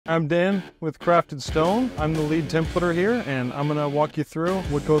I'm Dan with Crafted Stone. I'm the lead templater here, and I'm gonna walk you through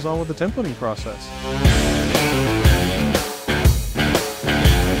what goes on with the templating process.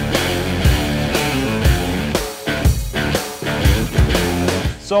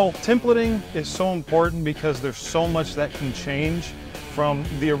 So templating is so important because there's so much that can change from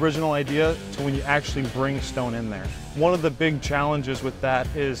the original idea to when you actually bring stone in there. One of the big challenges with that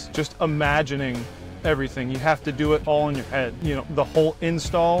is just imagining everything. You have to do it all in your head. You know, the whole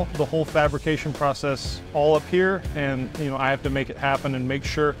install, the whole fabrication process all up here, and I have to make it happen and make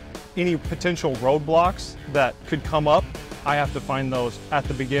sure any potential roadblocks that could come up, I have to find those at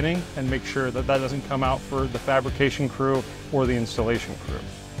the beginning and make sure that that doesn't come out for the fabrication crew or the installation crew.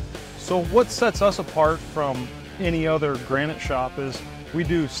 So what sets us apart from any other granite shop is we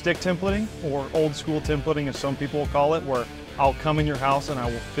do stick templating, or old school templating as some people call it, where I'll come in your house and I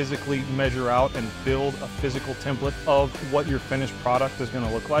will physically measure out and build a physical template of what your finished product is going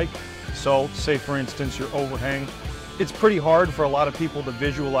to look like. So say for instance your overhang, it's pretty hard for a lot of people to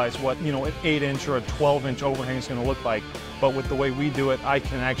visualize what an 8-inch or a 12-inch overhang is going to look like. But with the way we do it, I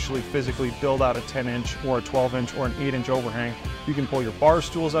can actually physically build out a 10-inch or a 12-inch or an 8-inch overhang. You can pull your bar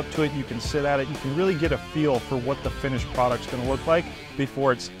stools up to it, you can sit at it, you can really get a feel for what the finished product's going to look like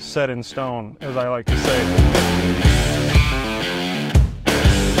before it's set in stone, as I like to say.